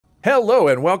Hello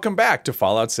and welcome back to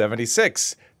Fallout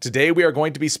 76. Today we are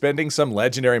going to be spending some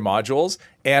legendary modules,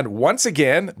 and once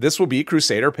again, this will be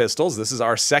Crusader Pistols. This is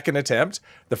our second attempt.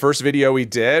 The first video we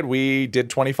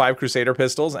did 25 Crusader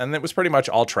Pistols, and it was pretty much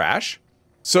all trash.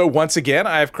 So once again,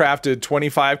 I have crafted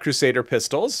 25 Crusader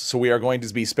Pistols, so we are going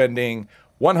to be spending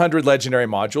 100 legendary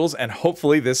modules, and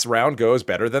hopefully this round goes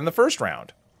better than the first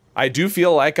round. I do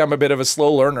feel like I'm a bit of a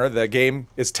slow learner. The game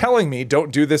is telling me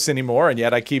don't do this anymore, and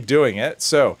yet I keep doing it.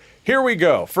 So here we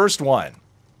go. First one.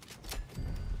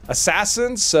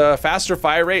 Assassins, faster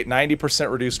fire rate,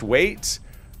 90% reduced weight.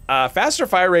 Faster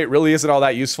fire rate really isn't all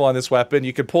that useful on this weapon.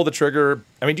 You can pull the trigger.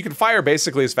 I mean, you can fire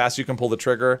basically as fast as you can pull the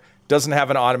trigger. Doesn't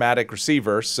have an automatic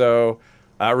receiver, so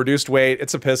reduced weight,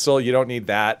 it's a pistol. You don't need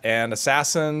that. And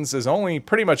Assassins is only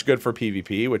pretty much good for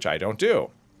PvP, which I don't do.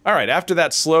 All right, after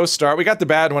that slow start, we got the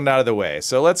bad one out of the way.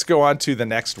 So let's go on to the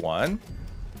next one.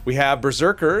 We have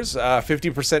Berserkers,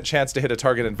 50% chance to hit a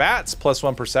target in VATS,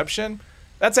 +1 perception.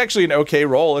 That's actually an okay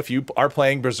roll if you are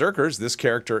playing Berserkers. This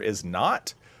character is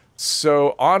not.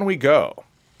 So on we go.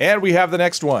 And we have the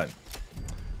next one.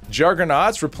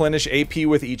 Juggernauts, replenish AP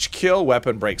with each kill,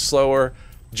 weapon breaks slower.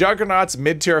 Juggernauts,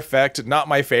 mid-tier effect, not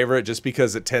my favorite just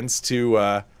because it tends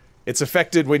to... it's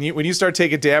affected when you start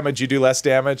taking damage, you do less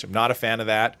damage. I'm not a fan of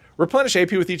that. Replenish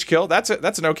AP with each kill, that's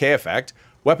an okay effect.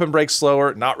 Weapon breaks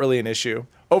slower, not really an issue.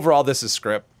 Overall, this is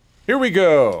script. Here we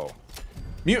go.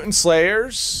 Mutant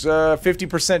Slayers,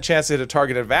 50% chance to hit a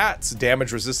target in VATS,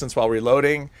 damage resistance while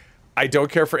reloading. I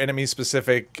don't care for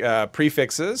enemy-specific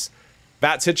prefixes.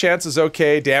 VATS hit chance is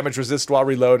okay, damage resist while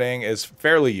reloading is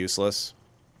fairly useless.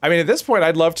 I mean, at this point,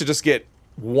 I'd love to just get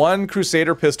one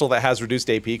Crusader pistol that has reduced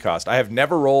AP cost. I have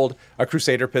never rolled a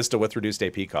Crusader pistol with reduced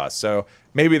AP cost, so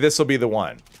maybe this will be the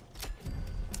one.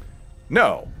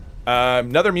 No.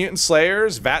 Another Mutant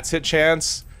Slayers, VATS hit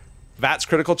chance, VATS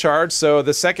critical charge, so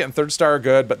the second and third star are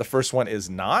good, but the first one is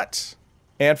not.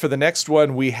 And for the next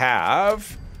one, we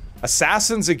have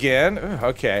Assassins again. Ooh,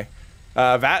 okay.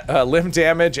 Limb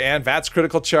damage and VATS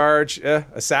critical charge.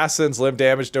 Assassins, limb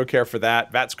damage, don't care for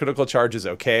that. VATS critical charge is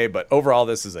okay, but overall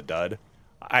this is a dud.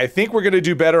 I think we're going to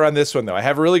do better on this one, though. I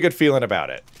have a really good feeling about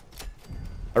it.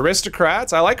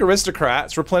 Aristocrats. I like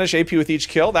Aristocrats. Replenish AP with each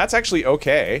kill. That's actually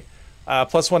okay.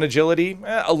 +1 agility.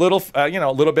 A little, a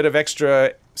little bit of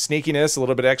extra sneakiness, a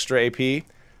little bit extra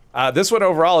AP. This one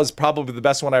overall is probably the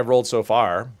best one I've rolled so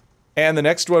far. And the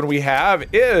next one we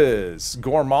have is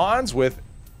Gourmands with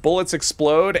bullets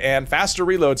explode and faster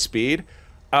reload speed.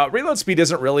 Reload speed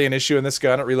isn't really an issue in this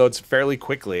gun. It reloads fairly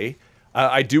quickly.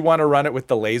 I do want to run it with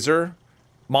the laser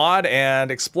mod,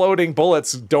 and exploding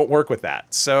bullets don't work with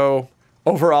that. So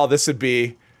overall, this would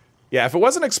be, yeah, if it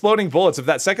wasn't exploding bullets, if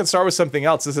that second star was something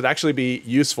else, this would actually be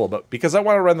useful. But because I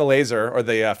want to run the laser or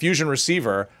the fusion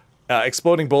receiver,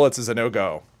 exploding bullets is a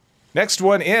no-go. Next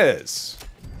one is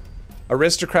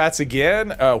Aristocrats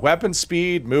again. Weapon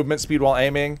speed, movement speed while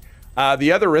aiming.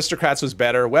 The other Aristocrats was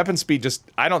better. Weapon speed just,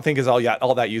 I don't think is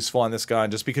all that useful on this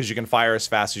gun, just because you can fire as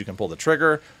fast as you can pull the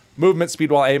trigger. Movement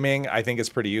speed while aiming, I think is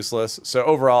pretty useless. So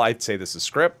overall, I'd say this is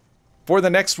script. For the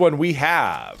next one, we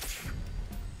have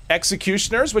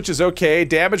Executioners, which is okay.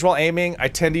 Damage while aiming, I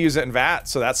tend to use it in VAT,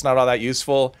 so that's not all that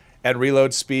useful. And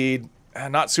reload speed,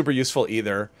 not super useful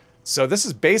either. So this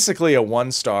is basically a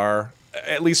 1-star,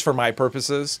 at least for my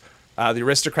purposes. The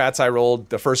Aristocrats I rolled,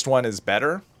 the first one is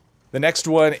better. The next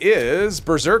one is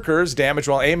Berserkers, damage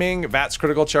while aiming, VATS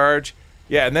critical charge.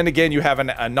 Yeah, and then again, you have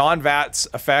a non-VATS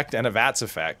effect and a VATS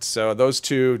effect. So those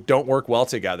two don't work well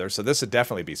together. So this would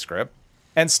definitely be script.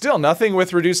 And still nothing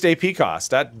with reduced AP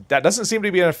cost. That doesn't seem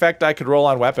to be an effect I could roll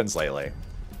on weapons lately.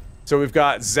 So we've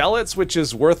got Zealots, which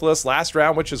is worthless, Last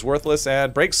Round, which is worthless,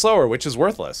 and Break Slower, which is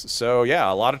worthless. So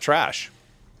yeah, a lot of trash.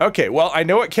 Okay, well, I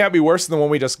know it can't be worse than the one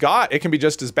we just got. It can be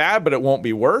just as bad, but it won't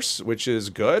be worse, which is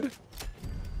good.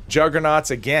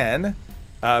 Juggernauts again.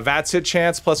 VATS hit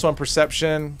chance, +1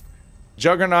 perception.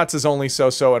 Juggernauts is only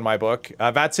so-so in my book.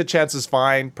 VATS hit chance is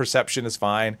fine, perception is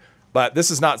fine, but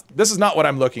this is not what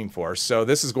I'm looking for, so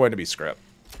this is going to be script.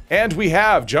 And we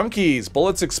have Junkies.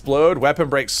 Bullets explode, weapon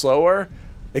breaks slower.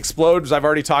 Explodes, I've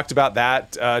already talked about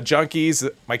that. Junkies,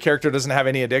 my character doesn't have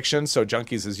any addiction, so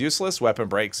Junkies is useless. Weapon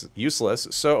breaks, useless.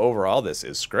 So overall, this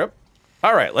is script.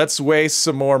 All right, let's waste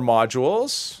some more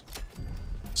modules.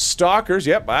 Stalkers,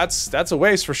 yep, that's a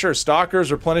waste for sure.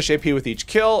 Stalkers, replenish AP with each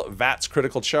kill. VATS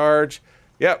critical charge.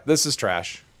 Yep, this is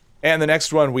trash. And the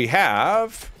next one we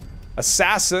have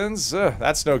Assassins.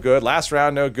 That's no good. Last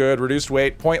round, no good. Reduced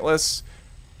weight, pointless.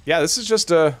 Yeah, this is just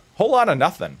a whole lot of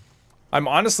nothing. I'm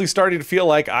honestly starting to feel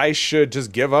like I should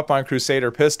just give up on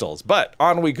Crusader Pistols, but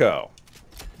on we go.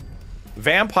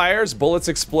 Vampires, bullets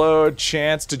explode,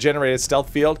 chance to generate a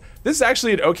stealth field. This is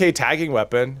actually an okay tagging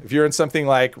weapon. If you're in something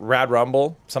like Rad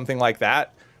Rumble, something like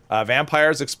that.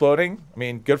 Vampires exploding, I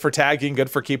mean, good for tagging,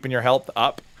 good for keeping your health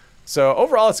up. So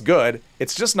overall, it's good.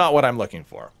 It's just not what I'm looking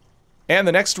for. And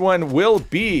the next one will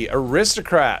be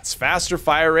Aristocrats. Faster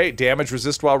fire rate, damage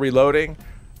resist while reloading.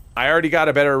 I already got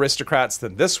a better Aristocrats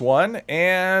than this one,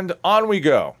 and on we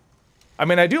go. I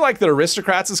mean, I do like that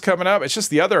Aristocrats is coming up. It's just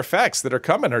the other effects that are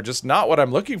coming are just not what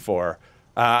I'm looking for.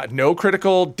 No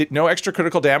extra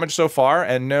critical damage so far,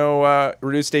 and no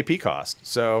reduced AP cost.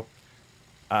 So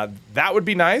that would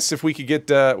be nice if we could get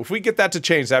that to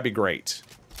change. That'd be great.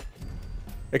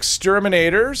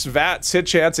 Exterminators, VATS hit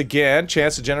chance again,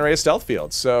 chance to generate a stealth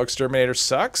field. So Exterminator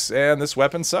sucks, and this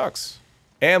weapon sucks.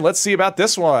 And let's see about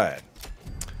this one.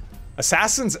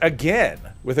 Assassins again,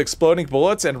 with exploding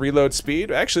bullets and reload speed.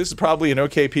 Actually, this is probably an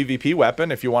okay PvP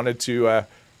weapon if you wanted to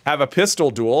have a pistol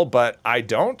duel, but I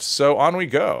don't, so on we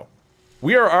go.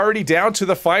 We are already down to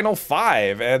the final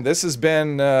 5, and this has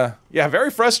been, yeah,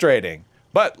 very frustrating.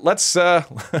 But let's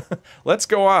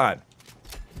go on.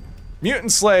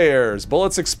 Mutant Slayers,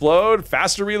 bullets explode,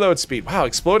 faster reload speed. Wow,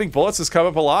 exploding bullets has come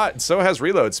up a lot, and so has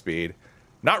reload speed.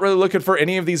 Not really looking for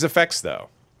any of these effects, though.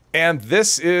 And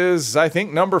this is, I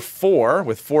think, number 4,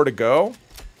 with 4 to go.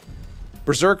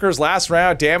 Berserker's last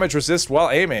round, damage resist while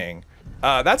aiming.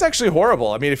 That's actually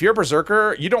horrible. I mean, if you're a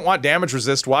Berserker, you don't want damage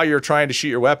resist while you're trying to shoot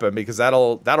your weapon, because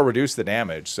that'll reduce the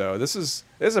damage. So this is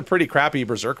a pretty crappy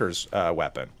Berserker's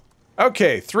weapon.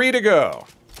 Okay, 3 to go.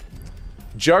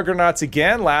 Juggernauts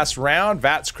again, last round,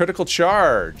 VATS critical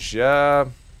charge. Moving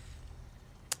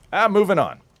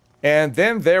on. And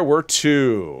then there were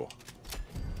 2.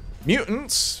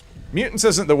 Mutants. Mutants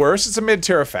isn't the worst, it's a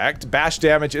mid-tier effect. Bash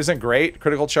damage isn't great,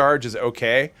 critical charge is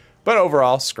okay, but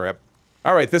overall, script.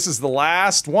 All right, this is the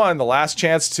last one, the last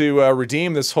chance to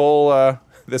redeem this whole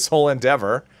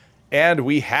endeavor. And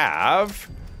we have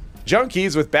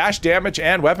Junkies with bash damage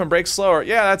and weapon break slower.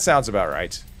 Yeah, that sounds about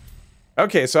right.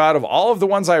 Okay, so out of all of the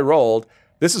ones I rolled,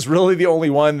 this is really the only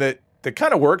one that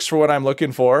kind of works for what I'm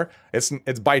looking for. It's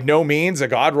by no means a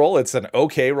god roll. It's an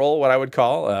okay roll, what I would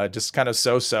call, just kind of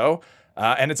so-so.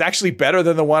 And it's actually better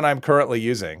than the one I'm currently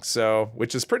using, so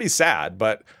which is pretty sad.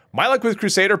 But my luck with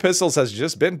Crusader Pistols has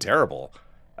just been terrible.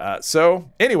 So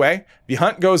anyway, the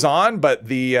hunt goes on, but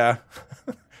the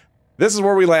this is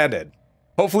where we landed.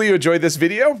 Hopefully you enjoyed this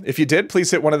video. If you did,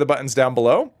 please hit one of the buttons down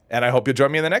below, and I hope you'll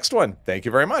join me in the next one. Thank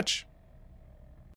you very much.